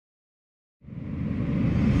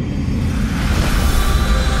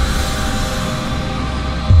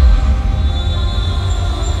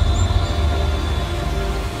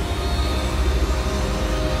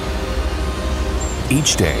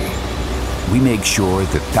Each day, we make sure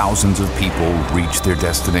that thousands of people reach their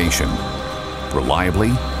destination reliably,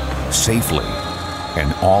 safely,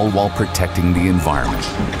 and all while protecting the environment.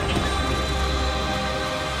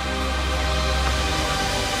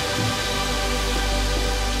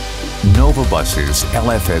 Nova Bus's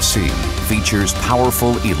LFSC features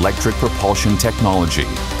powerful electric propulsion technology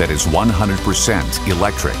that is 100%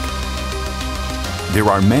 electric. There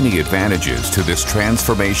are many advantages to this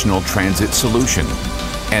transformational transit solution: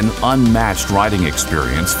 an unmatched riding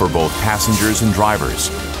experience for both passengers and drivers,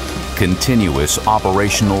 continuous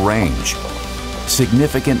operational range,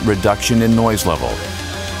 significant reduction in noise level,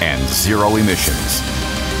 and zero emissions.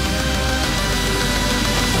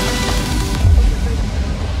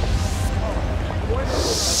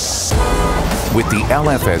 With the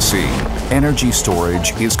LFSC, energy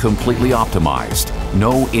storage is completely optimized.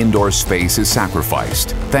 No indoor space is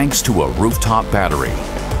sacrificed thanks to a rooftop battery.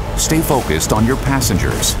 Stay focused on your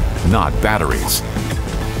passengers, not batteries.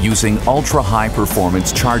 Using ultra-high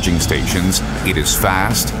performance charging stations, it is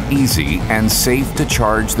fast, easy, and safe to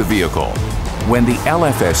charge the vehicle. When the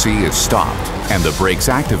LFSC is stopped and the brakes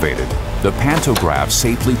activated, the pantograph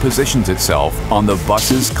safely positions itself on the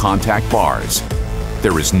bus's contact bars.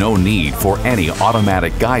 There is no need for any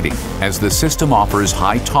automatic guiding, as the system offers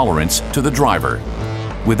high tolerance to the driver.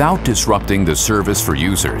 Without disrupting the service for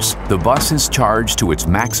users, the bus is charged to its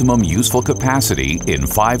maximum useful capacity in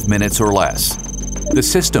 5 minutes or less. The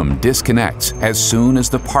system disconnects as soon as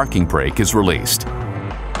the parking brake is released.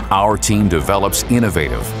 Our team develops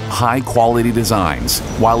innovative, high-quality designs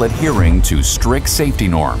while adhering to strict safety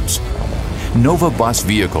norms. Nova Bus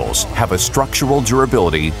vehicles have a structural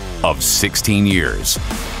durability of 16 years.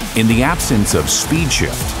 In the absence of speed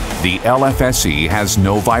shift, the LFSC has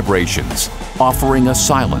no vibrations, offering a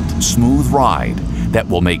silent, smooth ride that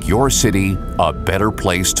will make your city a better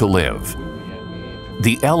place to live.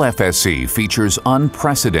 The LFSC features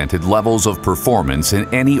unprecedented levels of performance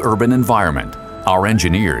in any urban environment. Our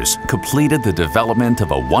engineers completed the development of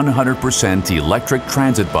a 100% electric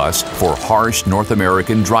transit bus for harsh North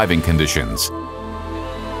American driving conditions.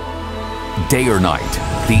 Day or night,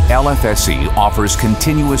 the LFSC offers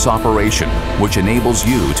continuous operation, which enables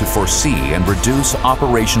you to foresee and reduce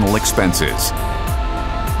operational expenses.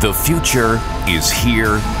 The future is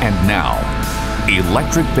here and now.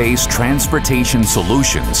 Electric-based transportation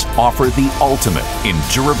solutions offer the ultimate in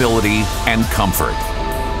durability and comfort.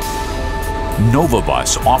 Nova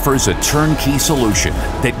Bus offers a turnkey solution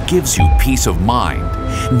that gives you peace of mind,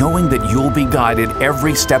 knowing that you'll be guided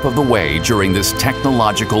every step of the way during this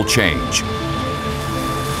technological change.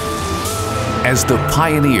 As the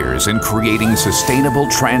pioneers in creating sustainable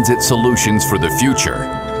transit solutions for the future,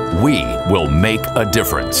 we will make a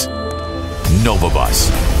difference. Nova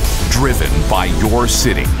Bus, driven by your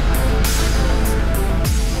city.